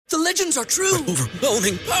The legends are true.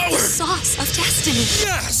 Overwhelming power! Sauce of destiny.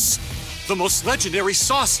 Yes! The most legendary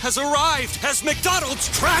sauce has arrived as McDonald's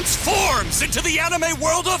transforms into the anime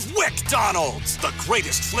world of WickDonald's. The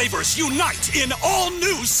greatest flavors unite in all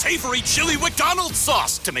new savory chili McDonald's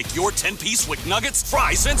sauce to make your 10-piece Wick Nuggets,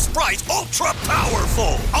 fries, and Sprite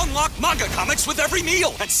ultra-powerful. Unlock manga comics with every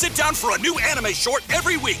meal and sit down for a new anime short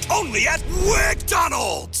every week only at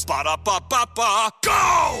WickDonald's. Ba-da-ba-ba-ba,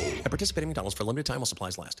 go! At participating McDonald's for a limited time while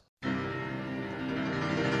supplies last.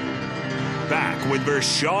 Back with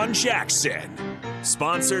Vershawn Jackson,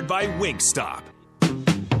 sponsored by Wingstop.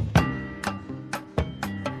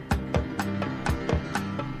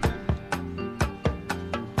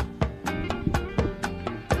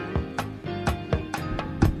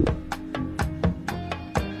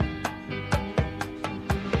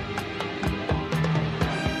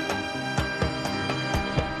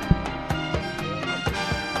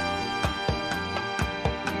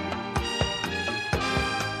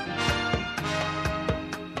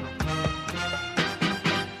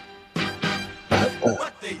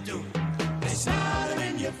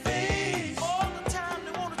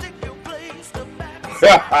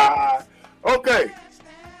 Okay,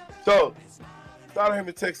 so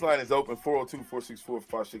Stoddard text line is open,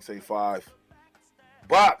 402-464-5685.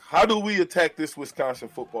 Bach, how do we attack this Wisconsin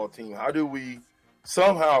football team? How do we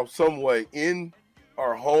somehow, some way, in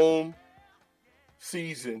our home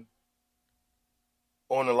season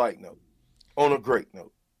on a light note, on a great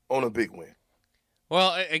note, on a big win?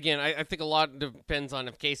 Well, again, I think a lot depends on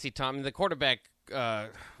if Casey Thompson, the quarterback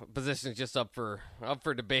position is just up for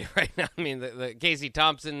debate right now. I mean, the Casey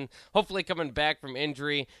Thompson hopefully coming back from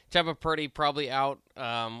injury. Cheva Purdy probably out.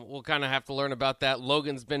 We'll kind of have to learn about that.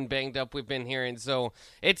 Logan's been banged up. We've been hearing, so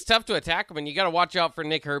it's tough to attack him. And you got to watch out for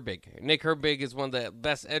Nick Herbig. Nick Herbig is one of the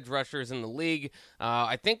best edge rushers in the league.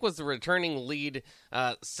 I think was the returning lead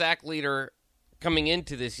sack leader coming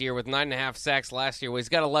into this year with 9.5 sacks last year. Well, he's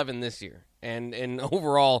got 11 this year. And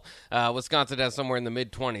overall, Wisconsin has somewhere in the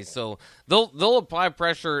mid-20s. So they'll apply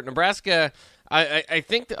pressure. Nebraska, I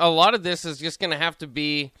think a lot of this is just going to have to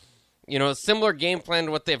be, a similar game plan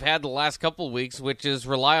to what they've had the last couple of weeks, which is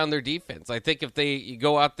rely on their defense. I think if you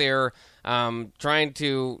go out there trying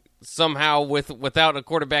to somehow without a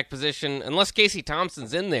quarterback position, unless Casey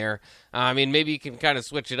Thompson's in there, maybe you can kind of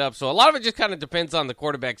switch it up. So a lot of it just kind of depends on the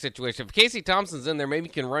quarterback situation. If Casey Thompson's in there, maybe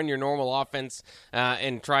you can run your normal offense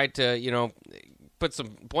and try to, put some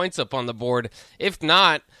points up on the board. If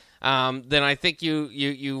not, then I think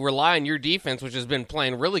you rely on your defense, which has been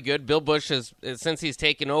playing really good. Bill Busch has, since he's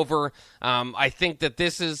taken over, I think that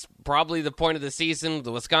this is probably the point of the season,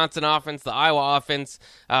 the Wisconsin offense, the Iowa offense,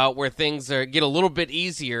 where things get a little bit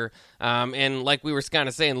easier. And like we were kind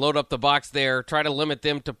of saying, load up the box there, try to limit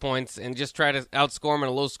them to points, and just try to outscore them in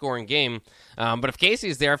a low-scoring game. But if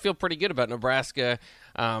Casey's there, I feel pretty good about Nebraska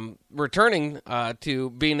returning to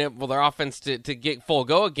being able their offense to get full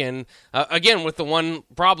go again. Again, with the one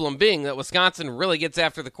problem being that Wisconsin really gets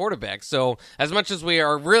after the quarterback. So as much as we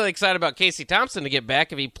are really excited about Casey Thompson to get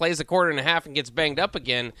back, if he plays a quarter and a half and gets banged up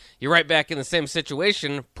again, you're right back in the same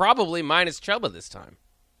situation, probably minus Chuba this time.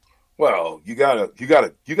 Well, you gotta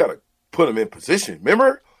put him in position.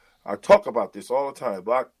 Remember, I talk about this all the time,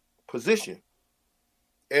 block position.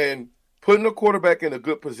 And putting a quarterback in a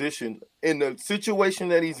good position in the situation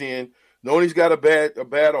that he's in, knowing he's got a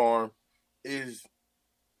bad arm, is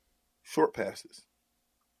short passes,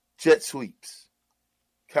 jet sweeps,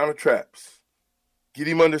 counter traps, get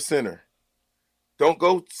him under center. Don't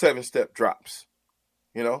go 7-step drops,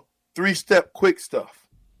 3-step quick stuff.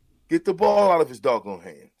 Get the ball out of his doggone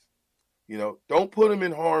hands. Don't put him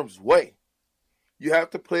in harm's way. You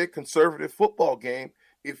have to play a conservative football game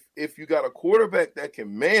if you got a quarterback that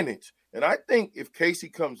can manage. And I think if Casey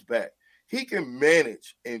comes back, he can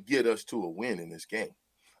manage and get us to a win in this game.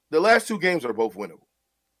 The last two games are both winnable,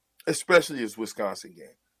 especially this Wisconsin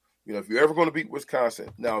game. If you're ever going to beat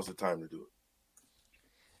Wisconsin, now's the time to do it.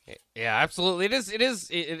 Yeah, absolutely.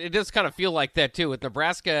 It does kind of feel like that too with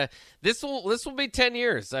Nebraska. This will be 10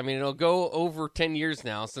 years. It'll go over 10 years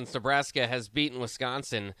now since Nebraska has beaten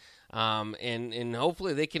Wisconsin. And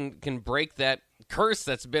hopefully they can break that curse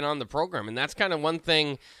that's been on the program. And that's kind of one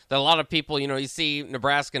thing that a lot of people, you see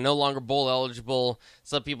Nebraska no longer bowl eligible.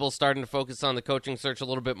 Some people starting to focus on the coaching search a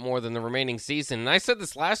little bit more than the remaining season. And I said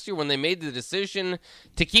this last year when they made the decision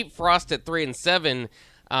to keep Frost at 3-7,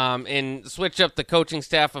 and switch up the coaching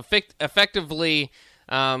staff effectively,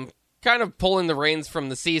 kind of pulling the reins from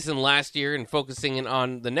the season last year and focusing in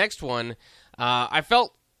on the next one. I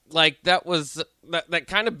felt like that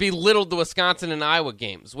kind of belittled the Wisconsin and Iowa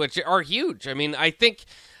games, which are huge. I think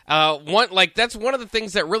That's one of the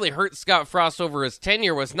things that really hurt Scott Frost over his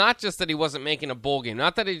tenure was not just that he wasn't making a bowl game,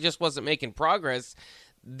 not that he just wasn't making progress.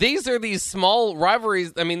 These are these small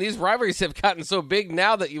rivalries. I mean, these rivalries have gotten so big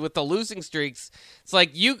now that with the losing streaks, it's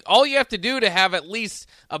like all you have to do to have at least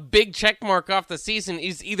a big check mark off the season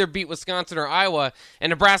is either beat Wisconsin or Iowa,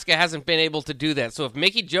 and Nebraska hasn't been able to do that. So if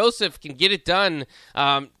Mickey Joseph can get it done,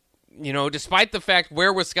 despite the fact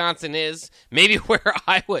where Wisconsin is, maybe where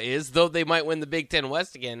Iowa is, though they might win the Big Ten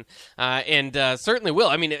West again, and certainly will.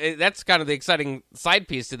 I mean, that's kind of the exciting side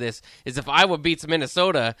piece to this, is if Iowa beats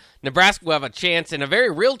Minnesota, Nebraska will have a chance, and a very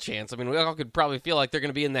real chance. I mean, we all could probably feel like they're going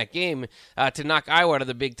to be in that game to knock Iowa out of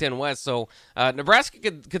the Big Ten West. So Nebraska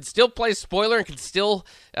could still play spoiler and could still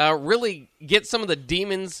really get some of the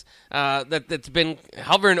demons that's been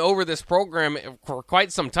hovering over this program for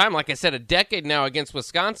quite some time. Like I said, a decade now against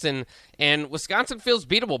Wisconsin, and Wisconsin feels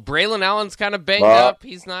beatable. Braylon Allen's kind of banged up.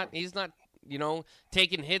 He's not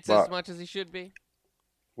taking hits as much as he should be.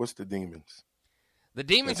 What's the demons? The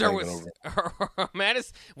demons are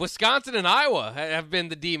Wisconsin and Iowa have been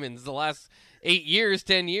the demons the last 8 years,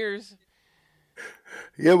 10 years.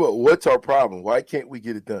 Yeah, but what's our problem? Why can't we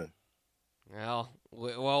get it done? Well,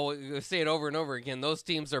 we say it over and over again. Those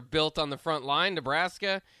teams are built on the front line.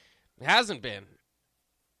 Nebraska hasn't been.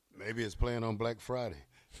 Maybe it's playing on Black Friday.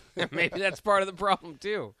 Maybe that's part of the problem,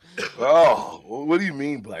 too. Oh, well, what do you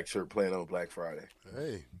mean black shirt playing on Black Friday?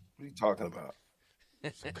 Hey. What are you talking about?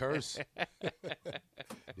 It's a curse.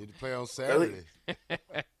 Need to play on Saturday.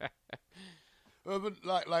 Well, but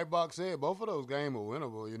like Bach said, both of those games are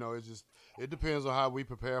winnable. You know, it depends on how we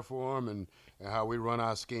prepare for them and how we run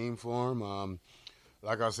our scheme for them.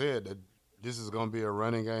 Like I said, this is going to be a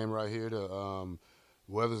running game right here. The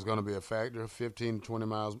weather's going to be a factor, 15 to 20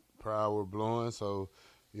 miles per hour blowing. So,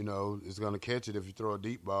 you know, it's going to catch it if you throw a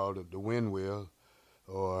deep ball, the wind will.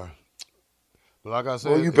 But like I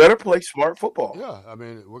said. Well, you better play smart football. Yeah, I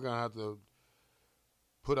mean, we're going to have to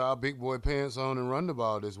put our big boy pants on and run the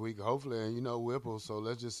ball this week, hopefully, and, Whipple. So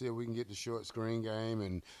let's just see if we can get the short screen game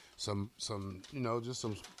and some just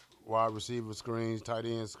some wide receiver screens, tight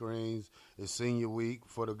end screens. It's senior week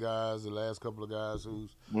for the guys, the last couple of guys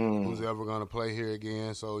who's ever going to play here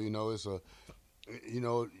again. So, it's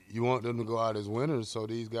you want them to go out as winners. So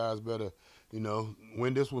these guys better,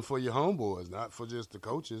 win this one for your homeboys, not for just the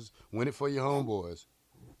coaches. Win it for your homeboys.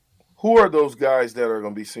 Who are those guys that are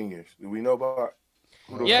going to be seniors? Do we know about?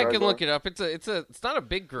 Yeah, I can look it up. It's not a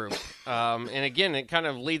big group, and again, it kind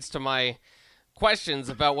of leads to my questions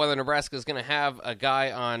about whether Nebraska is going to have a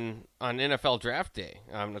guy on NFL Draft Day.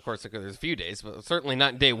 Of course, there's a few days, but certainly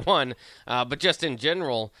not day one. But just in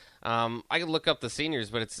general, I could look up the seniors,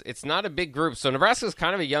 but it's not a big group. So Nebraska is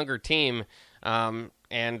kind of a younger team, and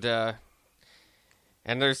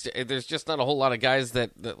there's just not a whole lot of guys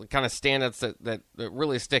that kind of standouts that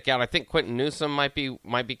really stick out. I think Quentin Newsome might be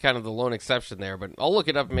kind of the lone exception there, but I'll look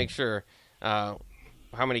it up and make sure how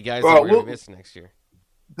many guys we're going to miss next year.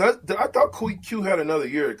 I thought Q had another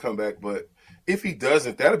year to come back, but if he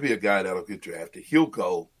doesn't, that'll be a guy that'll get drafted. He'll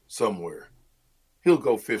go somewhere. He'll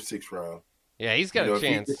go 5th, 6th round. Yeah, he's got a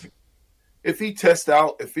chance. If he tests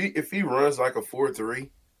out, if he runs like a 4.3,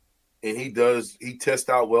 and he tests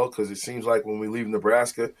out well, because it seems like when we leave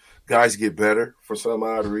Nebraska, guys get better for some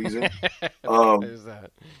odd reason. There's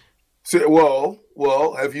that. So,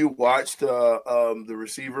 well, have you watched the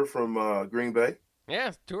receiver from Green Bay?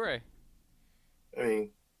 Yeah, Toure. I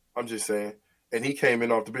mean, I'm just saying. And he came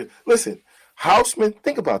in off the bench. Listen, Hausmann,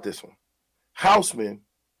 think about this one. Hausmann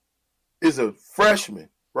is a freshman,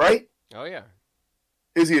 right? Oh, yeah.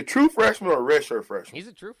 Is he a true freshman or a redshirt freshman? He's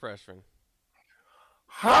a true freshman.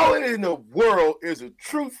 How in the world is a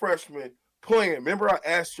true freshman playing? Remember, I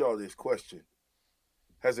asked y'all this question.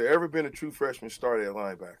 Has there ever been a true freshman started at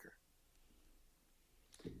linebacker?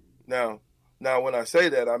 Now, when I say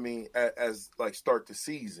that, I mean as like start the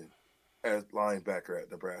season as linebacker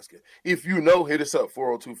at Nebraska. If you know, hit us up,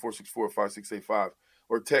 402-464-5685,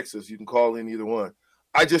 or text us. You can call in either one.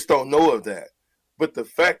 I just don't know of that. But the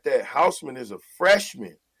fact that Hausmann is a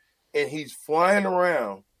freshman and he's flying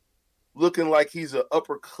around looking like he's an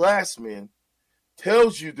upperclassman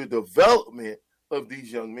tells you the development of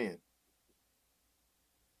these young men.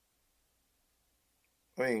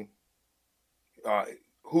 I mean,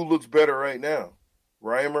 who looks better right now,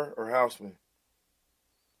 Reimer or Hausmann?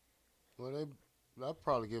 Well, I'll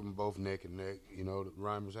probably give them both neck and neck.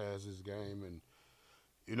 Reimers has his game, and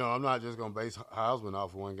I'm not just gonna base Hausmann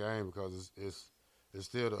off of one game, because it's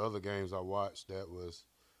still the other games I watched that was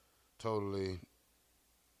totally,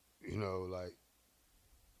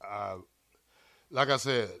 like I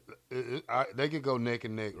said, they could go neck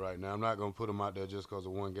and neck right now. I'm not gonna put them out there just because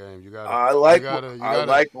of one game. You gotta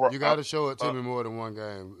show it to me more than one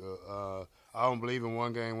game. I don't believe in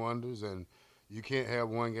one game wonders, and you can't have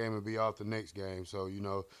one game and be off the next game. So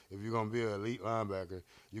if you're gonna be an elite linebacker,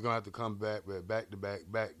 you're gonna have to come back with back to back,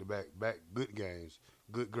 good games,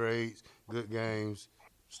 good grades, good games,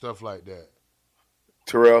 stuff like that.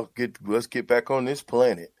 Terrell, let's get back on this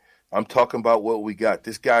planet. I'm talking about what we got.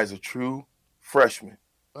 This guy's a true freshman.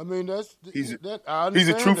 I mean, he's a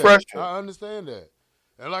true freshman. I understand that.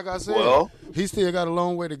 And like I said, he still got a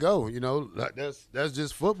long way to go. Like that's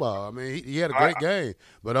just football. I mean, he had a great game,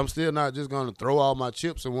 but I'm still not just going to throw all my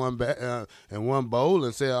chips in one bowl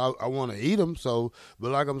and say I want to eat them. So,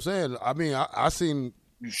 but like I'm saying, I mean, I seen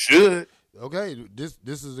you should. Okay, this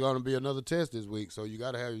is going to be another test this week. So you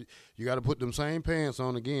got to put them same pants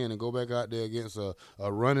on again and go back out there against a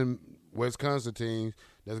running Wisconsin team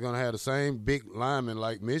that's going to have the same big linemen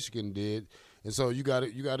like Michigan did. And so you got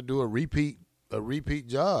to do a repeat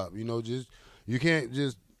job. You can't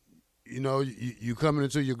just you coming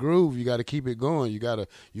into your groove. You got to keep it going. You got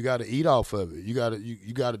to eat off of it. You got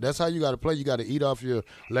to. That's how you got to play. You got to eat off your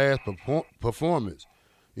last performance.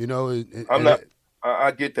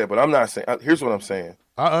 I get that, but I'm not saying. Here's what I'm saying.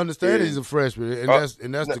 I understand he's a freshman, and that's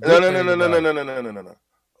the good thing. No.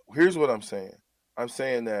 Here's what I'm saying. I'm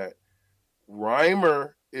saying that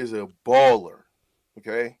Reimer is a baller,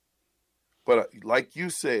 okay? But like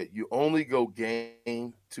you said, you only go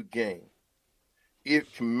game to game.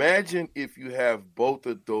 Imagine if you have both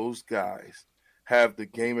of those guys have the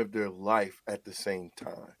game of their life at the same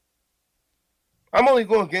time. I'm only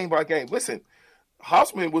going game by game. Listen,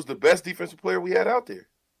 Hausmann was the best defensive player we had out there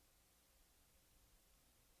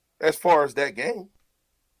as far as that game.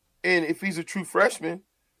 And if he's a true freshman,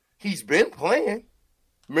 he's been playing.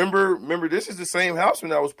 Remember, this is the same Hausmann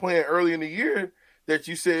that was playing early in the year that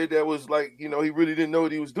you said that was like, he really didn't know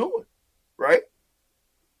what he was doing, right?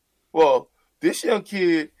 Well, this young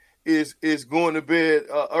kid is going to bed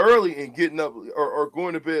early and getting up, or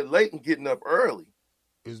going to bed late and getting up early.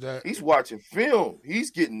 He's watching film?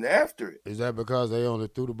 He's getting after it. Is that because they only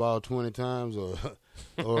threw the ball 20 times, or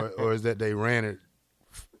is that they ran it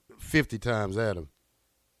 50 times at him?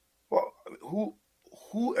 Well,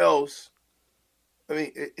 who else? I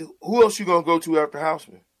mean, who else you gonna go to after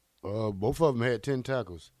Hausmann? Both of them had 10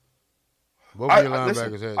 tackles. Both of your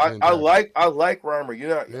linebackers had 10 tackles. I like Reimer.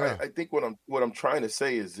 Yeah. I think what I'm trying to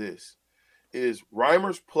say is this: is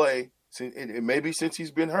Reimer's play, and maybe since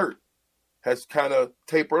he's been hurt, has kind of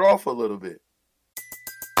tapered off a little bit.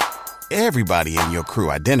 Everybody in your crew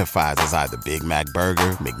identifies as either Big Mac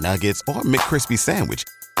Burger, McNuggets, or McCrispy Sandwich.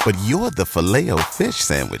 But you're the Filet-O-Fish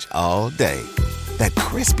Sandwich all day. That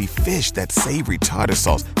crispy fish, that savory tartar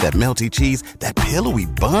sauce, that melty cheese, that pillowy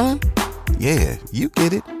bun. Yeah, you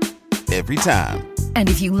get it. Every time. And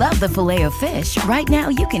if you love the Filet-O-Fish, right now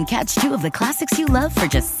you can catch two of the classics you love for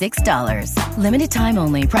just $6. Limited time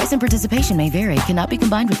only. Price and participation may vary. Cannot be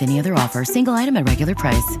combined with any other offer. Single item at regular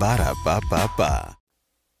price. Ba-da-ba-ba-ba.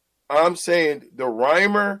 I'm saying the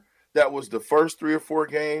Reimer that was the first 3 or 4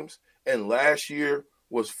 games and last year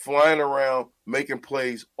was flying around making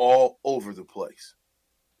plays all over the place.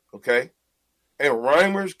 Okay? And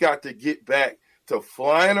Reimer's got to get back to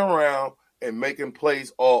flying around and making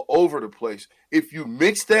plays all over the place. If you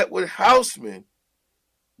mix that with Hausmann,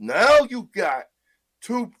 now you got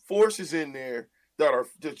two forces in there that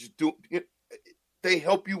just do. They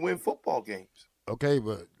help you win football games. Okay,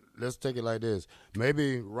 but let's take it like this.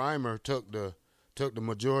 Maybe Reimer took the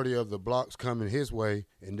majority of the blocks coming his way,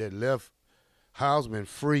 and that left Hausmann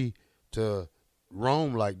free to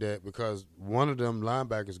roam like that because one of them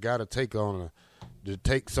linebackers got to take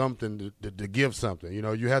something to give something.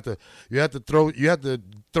 You have to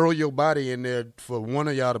throw your body in there for one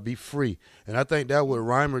of y'all to be free. And I think that's what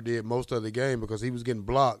Reimer did most of the game because he was getting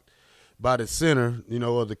blocked by the center,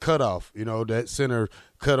 or the cutoff. That center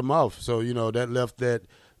cut him off. So, that left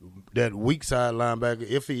that weak side linebacker,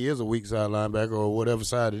 if he is a weak side linebacker or whatever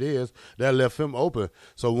side it is, that left him open.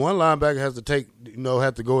 So one linebacker has to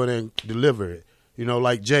have to go in and deliver it.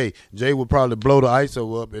 Like Jay. Jay would probably blow the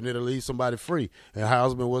ISO up and it'll leave somebody free. And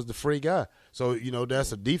Hausmann was the free guy. So,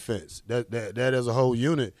 that's a defense. That as a whole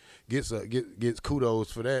unit gets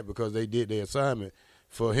kudos for that because they did their assignment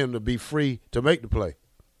for him to be free to make the play.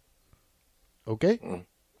 Okay?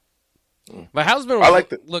 But Hausmann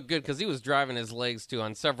looked good because he was driving his legs, too,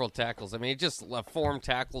 on several tackles. I mean, he just formed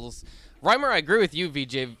tackles. Reimer, I agree with you,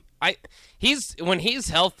 VJ. When he's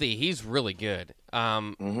healthy, he's really good.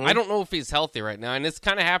 I don't know if he's healthy right now, and it's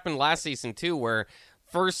kind of happened last season too, where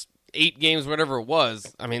first 8 games, whatever it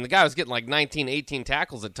was, I mean, the guy was getting like 19, 18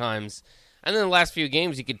 tackles at times. And then the last few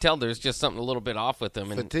games, you could tell there's just something a little bit off with him.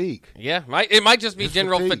 Fatigue. Yeah, it might just be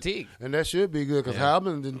general fatigue. And that should be good because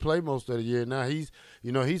Hausmann didn't play most of the year. Now he's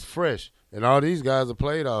fresh, and all these guys have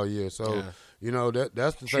played all year. So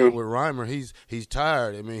that's the thing with Reimer. He's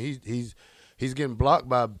tired. I mean he's getting blocked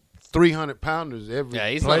by 300-pounders every play. Yeah,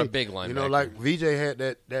 he's not a big linebacker. Like VJ had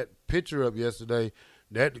that picture up yesterday.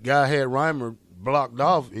 That guy had Reimer blocked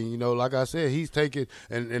off, and like I said, he's taking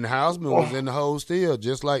and Hausmann was in the hole still,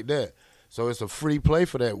 just like that. So it's a free play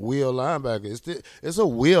for that wheel linebacker. It's a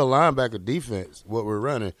wheel linebacker defense, what we're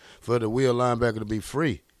running, for the wheel linebacker to be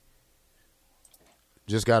free.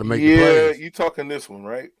 Just got to make the plays. Yeah, you talking this one,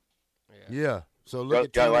 right? Yeah. So look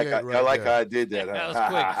at 28 right there. I like how I did that. That was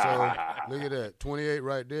quick. So look at that. 28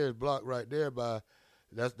 right there is blocked right there by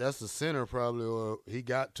that's the center probably, or he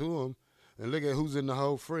got to him. And look at who's in the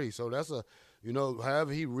hole free. So that's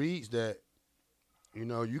however he reads that,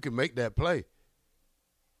 you can make that play.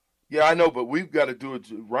 Yeah, I know, but we've got to do it.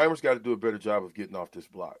 Reimer's got to do a better job of getting off this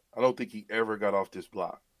block. I don't think he ever got off this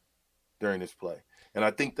block during this play. And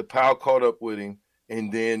I think the Powell caught up with him,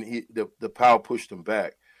 and then the Powell pushed him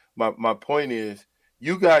back. My point is,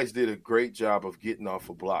 you guys did a great job of getting off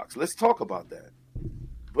of blocks. Let's talk about that.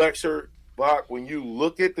 Black shirt, Bach, when you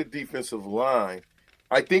look at the defensive line,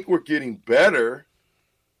 I think we're getting better,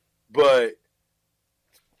 but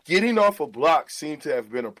getting off of blocks seemed to have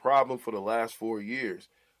been a problem for the last 4 years.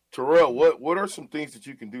 Terrell, what are some things that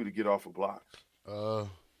you can do to get off of blocks?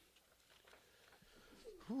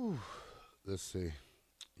 Let's see.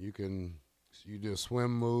 You do a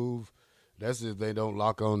swim move. That's if they don't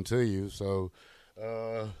lock on to you. So,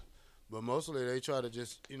 but mostly they try to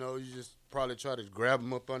just, you just probably try to grab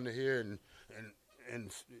them up under here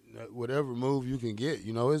and whatever move you can get.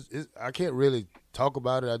 I can't really talk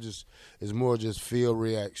about it. It's more just feel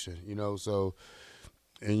reaction. So,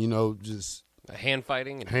 and just. Hand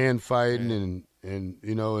fighting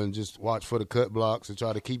and just watch for the cut blocks and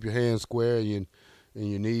try to keep your hands square and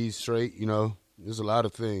your knees straight. There's a lot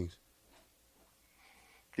of things.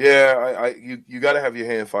 Yeah, you got to have your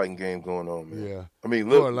hand fighting game going on, man. Yeah, I mean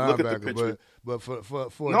look at the picture. But for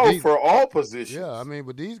for all positions. Yeah, I mean,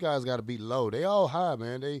 but these guys got to be low. They all high,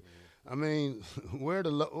 man. Where's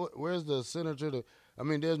the center to the? I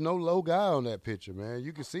mean, there's no low guy on that picture, man.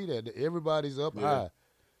 You can see that everybody's up high.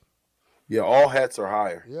 Yeah, all hats are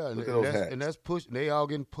higher. Yeah, look at those hats. And that's pushed. They all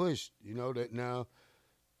getting pushed. That now.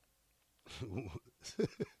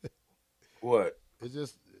 What? It's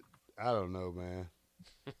just, I don't know, man.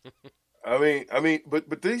 I mean,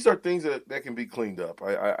 but these are things that can be cleaned up.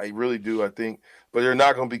 I really do. I think, but they're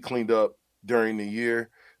not going to be cleaned up during the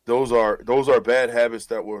year. Those are bad habits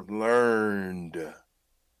that were learned.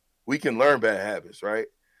 We can learn bad habits, right?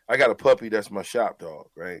 I got a puppy that's my shop dog,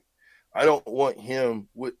 right? I don't want him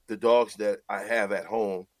with the dogs that I have at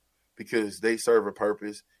home because they serve a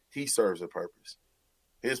purpose. He serves a purpose.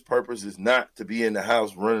 His purpose is not to be in the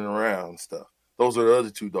house running around and stuff. Those are the other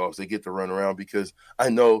two dogs. They get to run around because I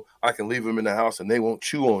know I can leave them in the house and they won't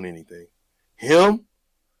chew on anything. Him,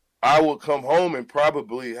 I would come home and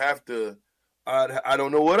probably have to, I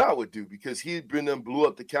don't know what I would do because he'd been done blew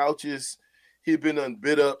up the couches. He'd been done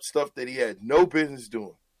bit up stuff that he had no business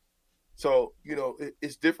doing. So,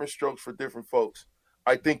 it's different strokes for different folks.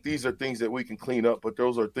 I think these are things that we can clean up, but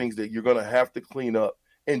those are things that you're going to have to clean up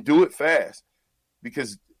and do it fast.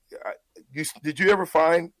 Because did you ever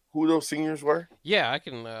find who those seniors were? Yeah, I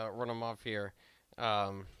can run them off here.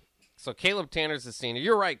 So Caleb Tanner's a senior.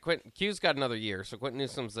 You're right. Q's got another year, so Quentin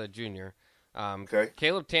Newsom's a junior. Okay.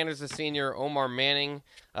 Caleb Tanner's a senior. Omar Manning,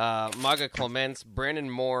 Maga Clements,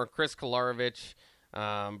 Brandon Moore, Chris Kolarovich,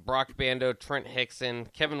 Brock Bando, Trent Hickson,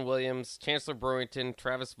 Kevin Williams, Chancellor Brewington,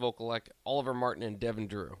 Travis Vokalek, Oliver Martin, and Devin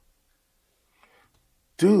Drew.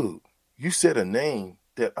 Dude, you said a name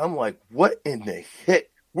that I'm like, what in the heck?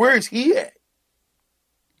 Where is he at?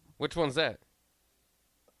 Which one's that?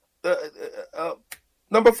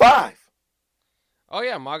 Number 5. Oh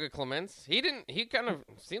yeah, Maga Clements. He kind of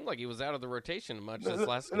seemed like he was out of the rotation much this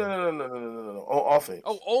last game. No. On offense.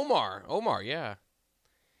 Oh, Omar, yeah.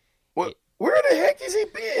 What? Where the heck has he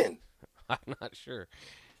been? I'm not sure.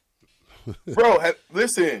 Bro,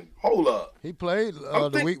 listen, hold up. He played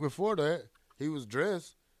the week before that. He was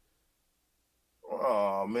dressed.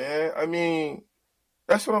 Oh, man. I mean,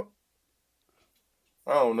 that's what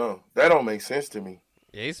I don't know. That don't make sense to me.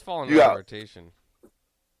 Yeah, he's falling out of rotation.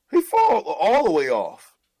 He fall all the way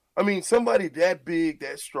off. I mean, somebody that big,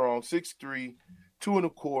 that strong, 6'3",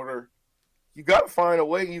 2.25. You got to find a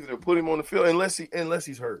way either to put him on the field unless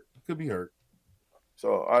he's hurt. He could be hurt.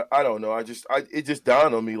 So I don't know. It just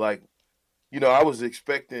dawned on me like, I was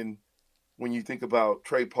expecting when you think about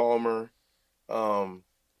Trey Palmer,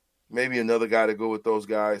 maybe another guy to go with those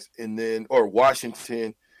guys, and then or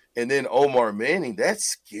Washington, and then Omar Manning. That's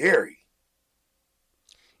scary.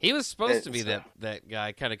 He was supposed to be that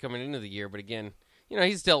guy kind of coming into the year, but again,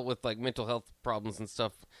 he's dealt with like mental health problems and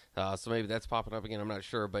stuff, so maybe that's popping up again. I'm not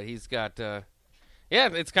sure, but he's got.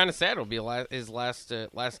 It's kind of sad. It'll be his last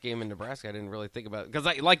game in Nebraska. I didn't really think about it because,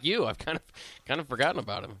 like you, I've kind of forgotten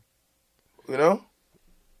about him.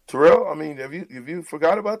 Terrell. I mean, have you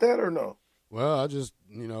forgot about that or no? Well, I just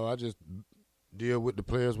deal with the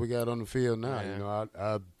players we got on the field now.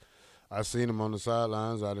 Yeah. I seen him on the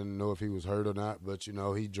sidelines. I didn't know if he was hurt or not, but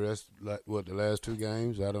he dressed like the last 2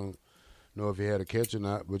 games. I don't know if he had a catch or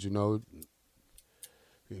not, but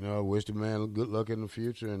I wish the man good luck in the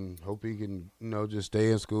future and hope he can just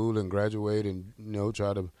stay in school and graduate and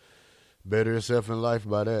try to better himself in life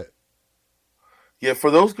by that. Yeah,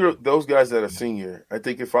 for those guys that are senior, I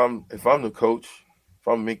think if I'm the coach, if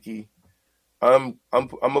I'm Mickey, I'm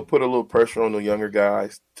gonna put a little pressure on the younger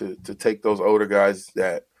guys to take those older guys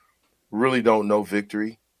that really don't know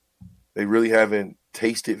victory. They really haven't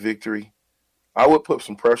tasted victory. I would put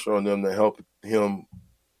some pressure on them to help him,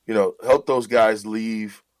 help those guys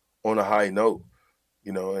leave on a high note,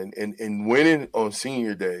 and winning on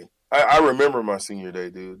senior day. I remember my senior day,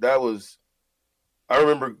 dude. I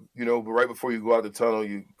remember, right before you go out the tunnel,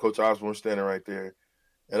 Coach Hausmann standing right there.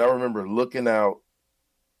 And I remember looking out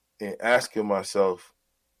and asking myself,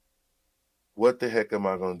 what the heck am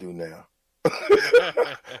I going to do now?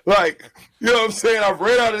 Like, you know what I'm saying? I've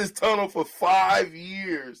ran out of this tunnel for 5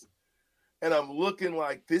 years, and I'm looking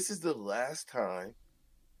like this is the last time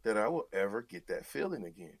that I will ever get that feeling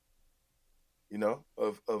again. And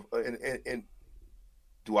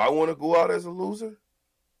do I want to go out as a loser?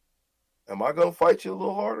 Am I going to fight you a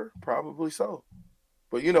little harder? Probably so.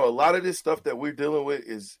 But, a lot of this stuff that we're dealing with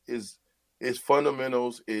is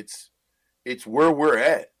fundamentals. It's where we're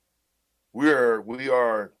at. We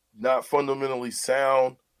are not fundamentally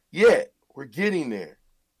sound yet. We're getting there.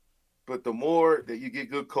 But the more that you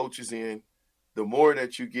get good coaches in, the more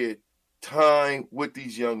that you get time with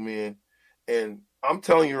these young men. And I'm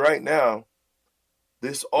telling you right now,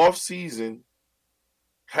 this offseason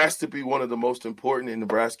has to be one of the most important in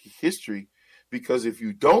Nebraska history, because if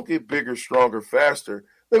you don't get bigger, stronger, faster,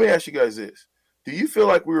 let me ask you guys this. Do you feel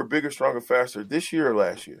like we were bigger, stronger, faster this year or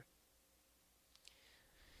last year?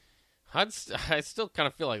 I still kind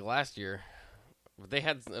of feel like last year. They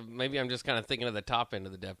had, maybe I'm just kind of thinking of the top end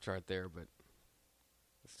of the depth chart there, but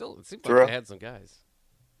it seems like they had some guys.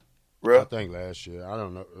 I think last year. I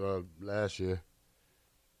don't know. Last year.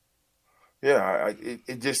 Yeah,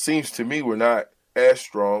 it just seems to me we're not as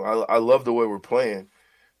strong. I love the way we're playing,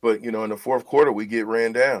 but in the fourth quarter we get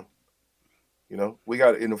ran down. We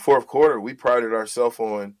got in the fourth quarter we prided ourselves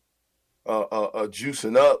on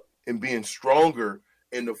juicing up and being stronger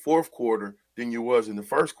in the fourth quarter than you was in the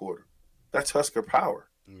first quarter. That's Husker power.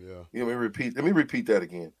 Yeah. Let me repeat that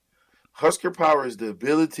again. Husker power is the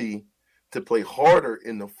ability to play harder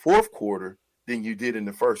in the fourth quarter than you did in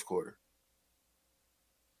the first quarter.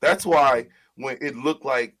 That's why when it looked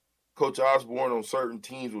like Coach Osborne on certain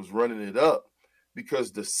teams was running it up,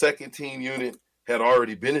 because the second team unit had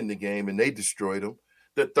already been in the game and they destroyed them.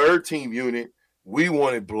 The third team unit, we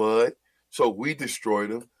wanted blood, so we destroyed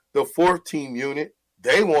them. The fourth team unit,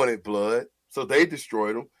 they wanted blood, so they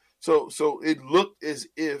destroyed them. So it looked as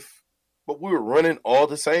if, but we were running all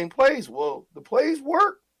the same plays. Well, the plays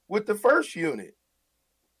worked with the first unit.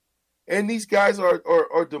 And these guys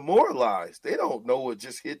are demoralized. They don't know what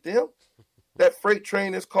just hit them. That freight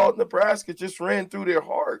train that's called Nebraska just ran through their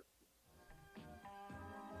heart.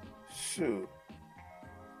 Shoot.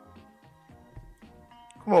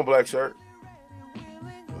 Come on, black shirt.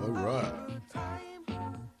 All right.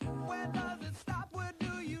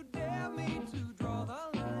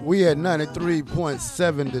 We at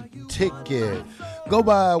 93.7 The Ticket. Go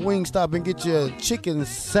by Wingstop and get your chicken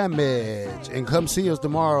sandwich. And come see us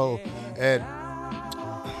tomorrow at...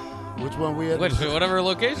 Which one we at? Whatever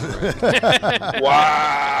location.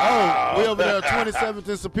 Wow. Oh, we over there at 27th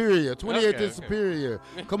and Superior. 28th and Superior.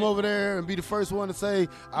 Come over there and be the first one to say,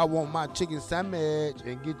 I want my chicken sandwich,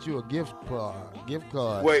 and get you a gift card.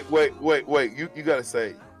 Wait. You got to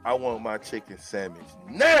say, I want my chicken sandwich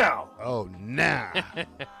now. Oh, now. Yeah.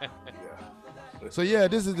 So,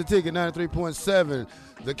 this is The Ticket 93.7.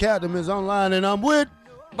 The captain is online, and I'm with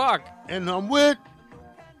Buck. And I'm with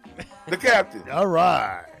the captain. All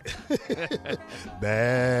right.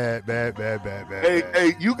 Bad.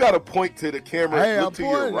 Hey, you got to point to the camera. Hey, look to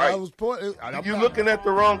your right. I was pointing. You're looking at the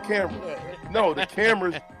wrong camera. No, the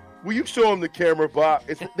camera's Will you show him the camera, Bob?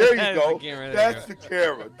 There you go. That's the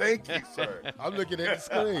camera. Thank you, sir. I'm looking at the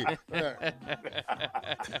screen.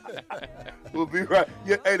 We'll be right.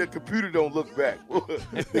 Yeah, hey, the computer don't look back.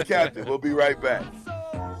 The captain. We'll be right back.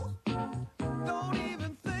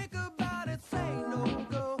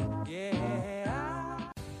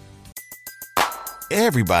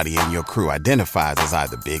 Everybody in your crew identifies as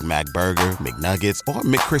either Big Mac Burger, McNuggets, or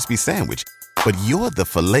McCrispy Sandwich. But you're the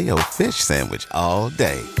Filet-O-Fish Sandwich all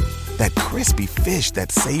day. That crispy fish,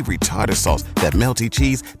 that savory tartar sauce, that melty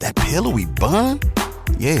cheese, that pillowy bun.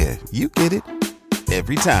 Yeah, you get it.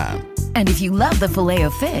 Every time. And if you love the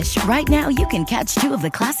Filet-O-Fish, right now you can catch 2 of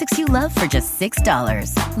the classics you love for just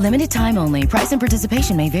 $6. Limited time only. Price and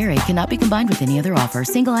participation may vary. Cannot be combined with any other offer.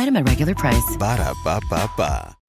 Single item at regular price. Ba-da-ba-ba-ba.